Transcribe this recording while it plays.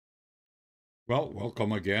Well,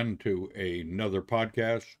 welcome again to another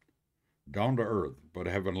podcast, Down to Earth, but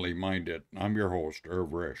Heavenly Minded. I'm your host,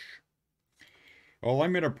 Irv Risch. Well,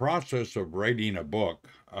 I'm in a process of writing a book.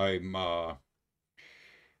 I'm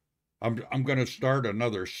going to start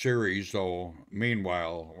another series, though,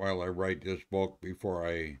 meanwhile, while I write this book before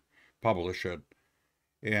I publish it.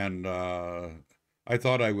 And I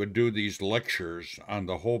thought I would do these lectures on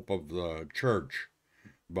the hope of the church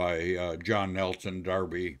by John Nelson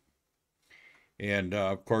Darby. And,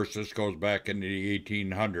 of course, this goes back into the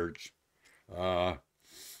 1800s.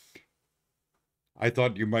 I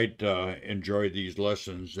thought you might enjoy these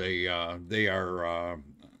lessons. They are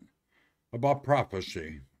about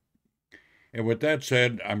prophecy. And with that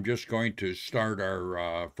said, I'm just going to start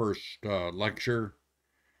our first lecture.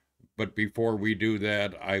 But before we do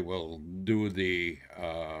that, I will do the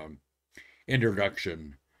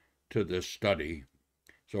introduction to this study.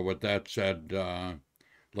 So with that said,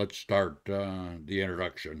 let's start the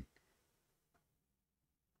introduction.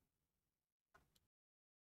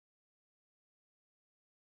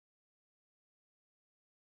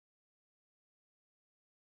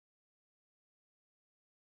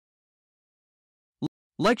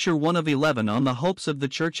 Lecture 1 of 11 on the hopes of the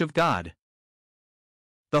Church of God.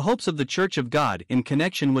 The hopes of the Church of God in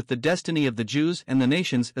connection with the destiny of the Jews and the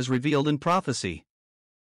nations as revealed in prophecy.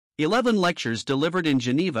 11 lectures delivered in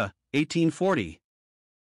Geneva, 1840.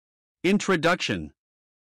 Introduction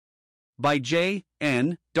by J.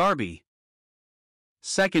 N. Darby.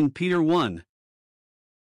 2 Peter 1.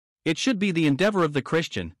 It should be the endeavor of the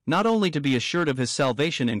Christian not only to be assured of his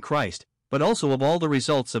salvation in Christ, but also of all the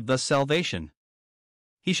results of thus salvation.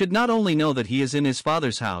 He should not only know that he is in his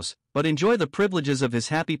Father's house, but enjoy the privileges of his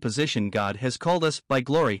happy position God has called us by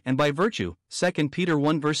glory and by virtue. 2 Peter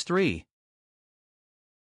 1 verse 3.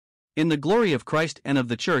 In the glory of Christ and of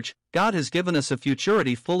the Church, God has given us a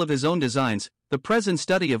futurity full of His own designs, the present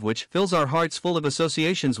study of which fills our hearts full of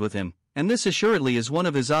associations with Him, and this assuredly is one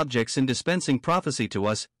of His objects in dispensing prophecy to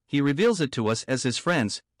us. He reveals it to us as His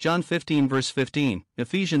friends, John 15 verse 15,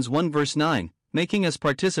 Ephesians 1 verse 9, making us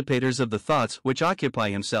participators of the thoughts which occupy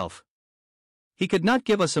Himself. He could not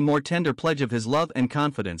give us a more tender pledge of His love and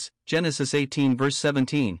confidence, Genesis 18 verse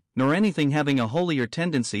 17, nor anything having a holier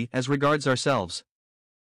tendency as regards ourselves.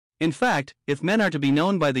 In fact, if men are to be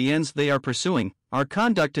known by the ends they are pursuing, our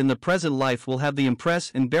conduct in the present life will have the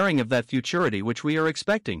impress and bearing of that futurity which we are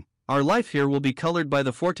expecting. Our life here will be colored by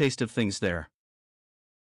the foretaste of things there.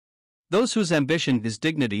 Those whose ambition is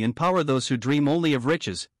dignity and power, those who dream only of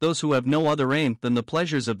riches, those who have no other aim than the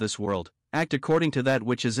pleasures of this world, act according to that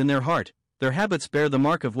which is in their heart. Their habits bear the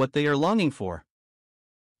mark of what they are longing for.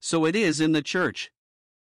 So it is in the church.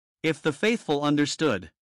 If the faithful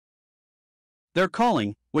understood their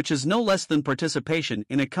calling, which is no less than participation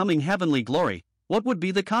in a coming heavenly glory, what would be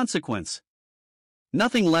the consequence?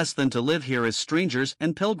 Nothing less than to live here as strangers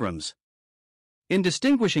and pilgrims. In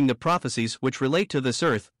distinguishing the prophecies which relate to this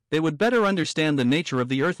earth, they would better understand the nature of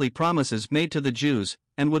the earthly promises made to the Jews,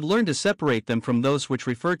 and would learn to separate them from those which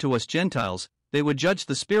refer to us Gentiles. They would judge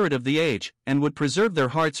the spirit of the age, and would preserve their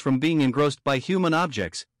hearts from being engrossed by human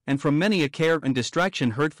objects, and from many a care and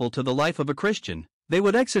distraction hurtful to the life of a Christian. They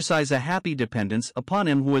would exercise a happy dependence upon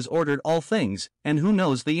Him who has ordered all things, and who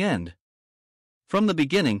knows the end from the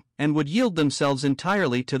beginning, and would yield themselves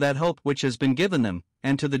entirely to that hope which has been given them,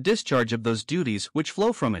 and to the discharge of those duties which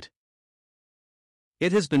flow from it.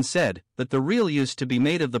 It has been said that the real use to be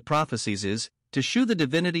made of the prophecies is to shew the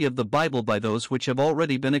divinity of the Bible by those which have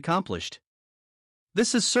already been accomplished.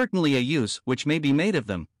 This is certainly a use which may be made of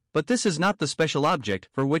them, but this is not the special object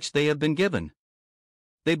for which they have been given.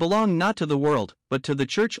 They belong not to the world, but to the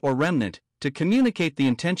church or remnant, to communicate the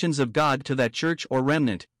intentions of God to that church or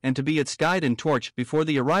remnant, and to be its guide and torch before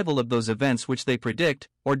the arrival of those events which they predict,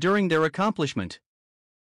 or during their accomplishment.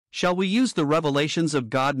 Shall we use the revelations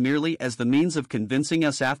of God merely as the means of convincing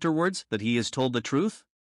us afterwards that He has told the truth?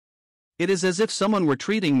 It is as if someone were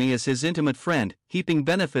treating me as his intimate friend, heaping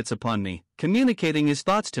benefits upon me, communicating his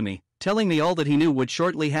thoughts to me, telling me all that he knew would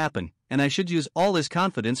shortly happen, and I should use all his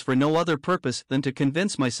confidence for no other purpose than to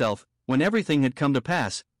convince myself, when everything had come to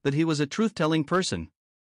pass, that he was a truth-telling person.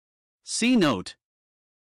 See note.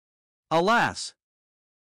 Alas!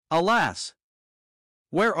 Alas!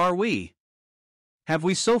 Where are we? Have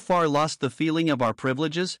we so far lost the feeling of our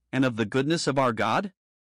privileges and of the goodness of our God?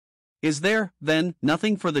 Is there, then,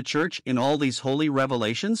 nothing for the church in all these holy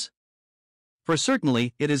revelations? For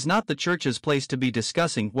certainly it is not the church's place to be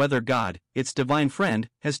discussing whether God, its divine friend,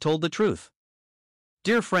 has told the truth.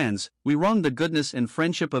 Dear friends, we wrong the goodness and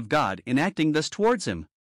friendship of God in acting thus towards Him.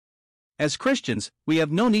 As Christians, we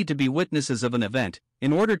have no need to be witnesses of an event,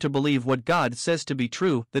 in order to believe what God says to be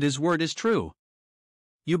true, that His word is true.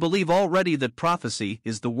 You believe already that prophecy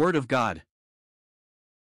is the word of God.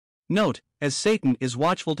 Note, as Satan is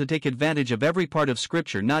watchful to take advantage of every part of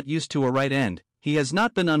Scripture not used to a right end, he has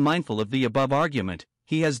not been unmindful of the above argument.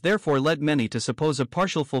 He has therefore led many to suppose a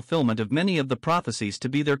partial fulfillment of many of the prophecies to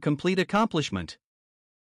be their complete accomplishment.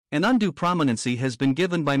 An undue prominency has been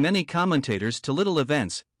given by many commentators to little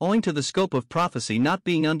events, owing to the scope of prophecy not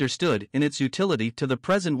being understood in its utility to the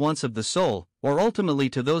present wants of the soul, or ultimately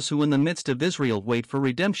to those who in the midst of Israel wait for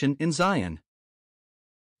redemption in Zion.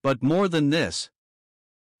 But more than this,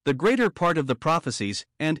 the greater part of the prophecies,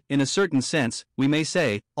 and, in a certain sense, we may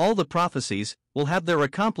say, all the prophecies, will have their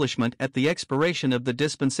accomplishment at the expiration of the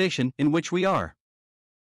dispensation in which we are.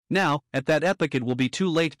 Now, at that epoch it will be too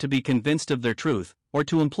late to be convinced of their truth, or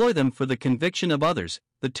to employ them for the conviction of others.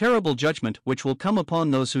 The terrible judgment which will come upon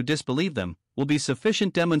those who disbelieve them, will be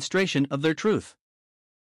sufficient demonstration of their truth.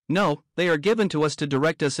 No, they are given to us to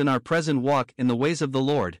direct us in our present walk in the ways of the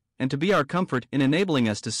Lord, and to be our comfort in enabling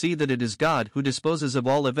us to see that it is God who disposes of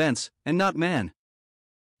all events, and not man.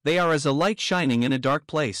 They are as a light shining in a dark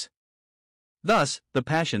place. Thus, the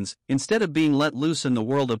passions, instead of being let loose in the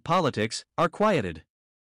world of politics, are quieted.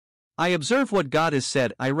 I observe what God has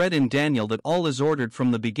said. I read in Daniel that all is ordered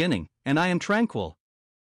from the beginning, and I am tranquil.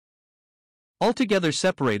 Altogether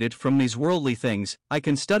separated from these worldly things, I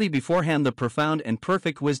can study beforehand the profound and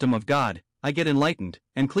perfect wisdom of God. I get enlightened,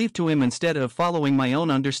 and cleave to Him instead of following my own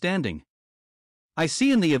understanding. I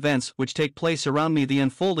see in the events which take place around me the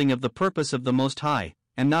unfolding of the purpose of the Most High,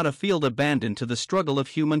 and not a field abandoned to the struggle of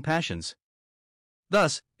human passions.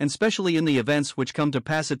 Thus, and specially in the events which come to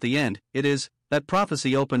pass at the end, it is that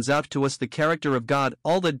prophecy opens out to us the character of God,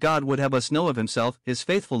 all that God would have us know of Himself, His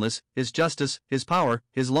faithfulness, His justice, His power,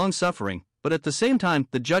 His long-suffering, but at the same time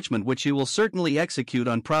the judgment which He will certainly execute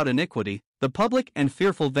on proud iniquity, the public and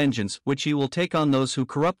fearful vengeance which He will take on those who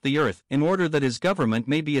corrupt the earth, in order that His government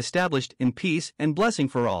may be established in peace and blessing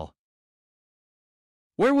for all.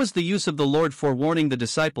 Where was the use of the Lord forewarning the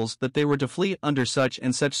disciples that they were to flee under such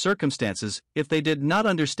and such circumstances, if they did not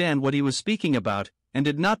understand what He was speaking about, and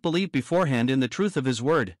did not believe beforehand in the truth of His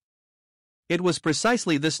word? It was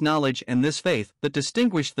precisely this knowledge and this faith that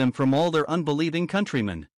distinguished them from all their unbelieving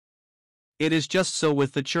countrymen. It is just so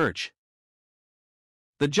with the Church.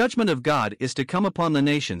 The judgment of God is to come upon the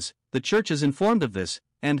nations. The Church is informed of this,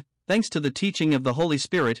 and, thanks to the teaching of the Holy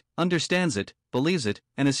Spirit, understands it, believes it,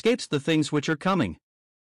 and escapes the things which are coming.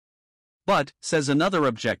 But, says another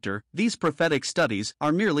objector, these prophetic studies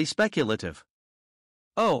are merely speculative.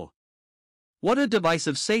 Oh! What a device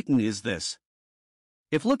of Satan is this!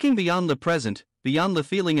 If looking beyond the present, beyond the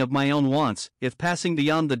feeling of my own wants, if passing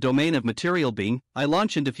beyond the domain of material being, I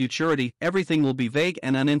launch into futurity, everything will be vague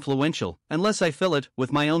and uninfluential, unless I fill it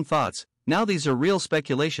with my own thoughts. Now these are real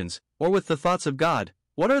speculations, or with the thoughts of God.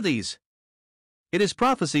 What are these? It is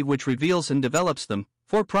prophecy which reveals and develops them,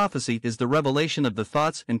 for prophecy is the revelation of the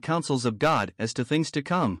thoughts and counsels of God as to things to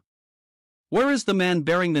come. Where is the man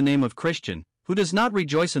bearing the name of Christian, who does not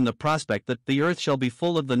rejoice in the prospect that the earth shall be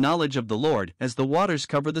full of the knowledge of the Lord as the waters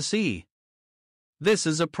cover the sea? This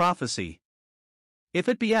is a prophecy. If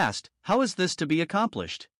it be asked, how is this to be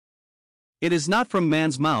accomplished? It is not from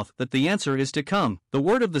man's mouth that the answer is to come. The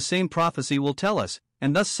word of the same prophecy will tell us,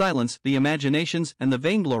 and thus silence the imaginations and the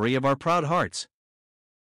vainglory of our proud hearts.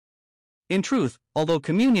 In truth, although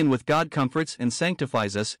communion with God comforts and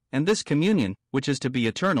sanctifies us, and this communion, which is to be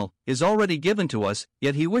eternal, is already given to us,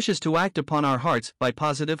 yet He wishes to act upon our hearts by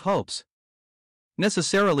positive hopes.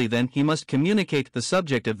 Necessarily then He must communicate the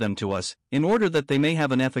subject of them to us, in order that they may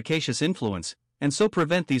have an efficacious influence, and so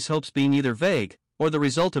prevent these hopes being either vague, or the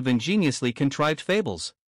result of ingeniously contrived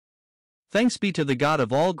fables. Thanks be to the God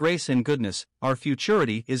of all grace and goodness, our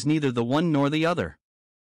futurity is neither the one nor the other.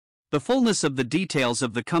 The fullness of the details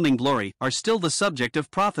of the coming glory are still the subject of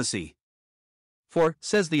prophecy. For,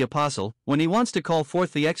 says the Apostle, when he wants to call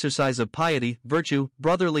forth the exercise of piety, virtue,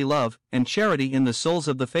 brotherly love, and charity in the souls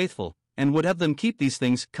of the faithful, and would have them keep these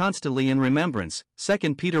things constantly in remembrance,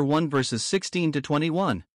 2 Peter 1 verses 16 to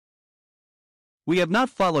 21. We have not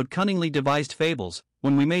followed cunningly devised fables,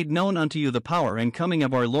 when we made known unto you the power and coming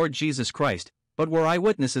of our Lord Jesus Christ, but were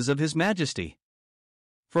eyewitnesses of His majesty.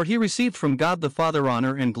 For He received from God the Father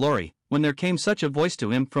honor and glory, when there came such a voice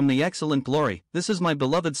to Him from the excellent glory, This is my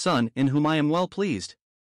beloved Son, in whom I am well pleased.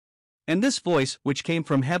 And this voice which came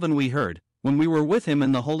from heaven we heard, when we were with Him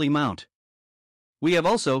in the holy mount. We have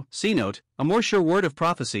also, see note, a more sure word of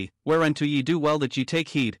prophecy, whereunto ye do well that ye take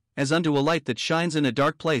heed, as unto a light that shines in a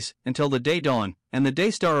dark place, until the day dawn, and the day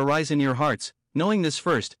star arise in your hearts, knowing this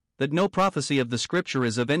first, that no prophecy of the Scripture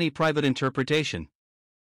is of any private interpretation.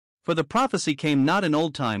 For the prophecy came not in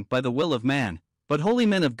old time by the will of man, but holy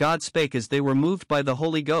men of God spake as they were moved by the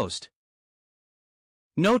Holy Ghost.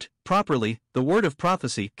 Note, properly, the word of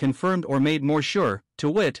prophecy confirmed or made more sure, to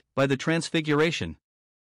wit, by the transfiguration.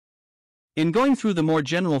 In going through the more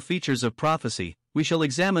general features of prophecy, we shall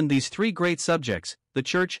examine these three great subjects: the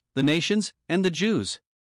church, the nations, and the Jews.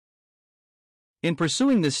 In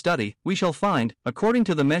pursuing this study, we shall find, according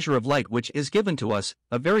to the measure of light which is given to us,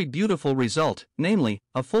 a very beautiful result, namely,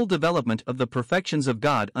 a full development of the perfections of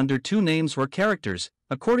God under two names or characters,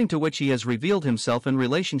 according to which He has revealed Himself in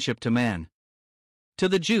relationship to man. To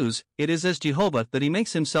the Jews, it is as Jehovah that He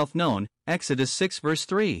makes Himself known, Exodus 6 verse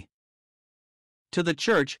 3. To the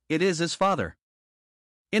church, it is as Father.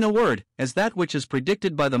 In a word, as that which is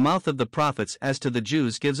predicted by the mouth of the prophets as to the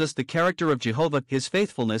Jews gives us the character of Jehovah, His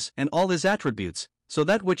faithfulness, and all His attributes, so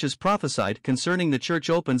that which is prophesied concerning the church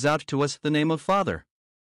opens out to us the name of Father.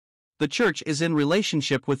 The church is in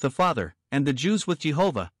relationship with the Father, and the Jews with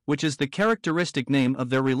Jehovah, which is the characteristic name of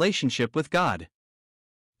their relationship with God.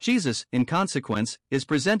 Jesus, in consequence, is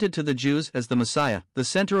presented to the Jews as the Messiah, the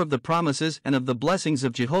center of the promises and of the blessings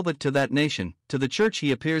of Jehovah to that nation. To the church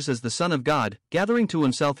He appears as the Son of God, gathering to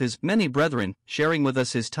Himself His many brethren, sharing with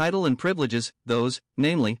us His title and privileges, those,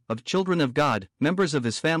 namely, of children of God, members of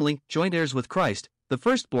His family, joint heirs with Christ, the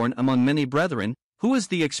firstborn among many brethren, who is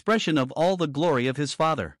the expression of all the glory of His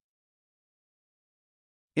Father.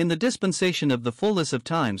 In the dispensation of the fullness of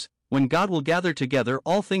times, when God will gather together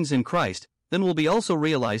all things in Christ, then will be also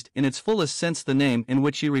realized in its fullest sense the name in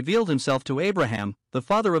which He revealed Himself to Abraham, the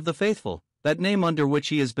father of the faithful, that name under which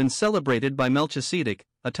He has been celebrated by Melchizedek,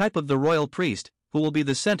 a type of the royal priest, who will be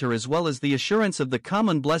the center as well as the assurance of the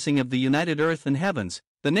common blessing of the united earth and heavens,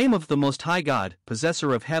 the name of the Most High God,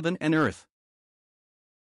 possessor of heaven and earth.